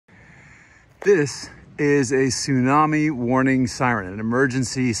This is a tsunami warning siren, an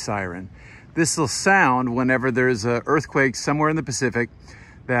emergency siren. This will sound whenever there's an earthquake somewhere in the Pacific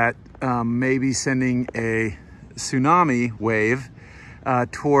that may be sending a tsunami wave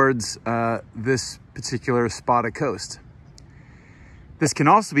towards this particular spot of coast. This can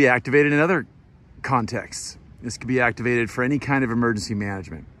also be activated in other contexts. This could be activated for any kind of emergency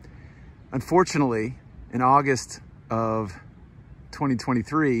management. Unfortunately, in August of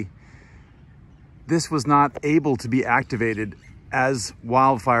 2023, this was not able to be activated as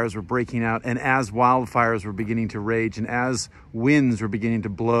wildfires were breaking out and as wildfires were beginning to rage and as winds were beginning to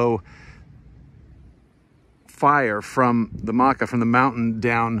blow fire from the Maka, from the mountain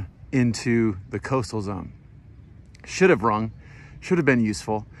down into the coastal zone. Should have rung, should have been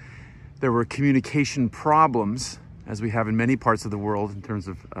useful. There were communication problems, as we have in many parts of the world, in terms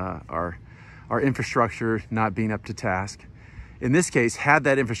of our infrastructure not being up to task. In this case, had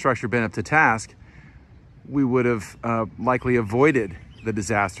that infrastructure been up to task, we would have likely avoided the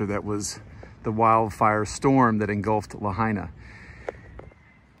disaster that was the wildfire storm that engulfed Lahaina.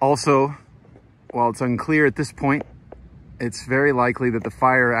 Also, while it's unclear at this point, it's very likely that the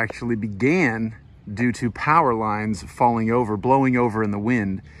fire actually began due to power lines falling over, blowing over in the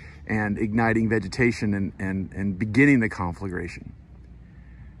wind and igniting vegetation and beginning the conflagration.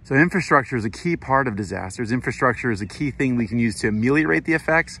 So infrastructure is a key part of disasters. Infrastructure is a key thing we can use to ameliorate the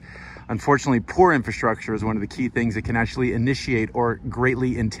effects. Unfortunately, poor infrastructure is one of the key things that can actually initiate or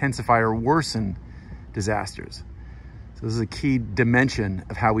greatly intensify or worsen disasters. So this is a key dimension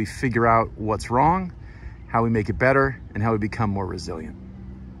of how we figure out what's wrong, how we make it better, and how we become more resilient.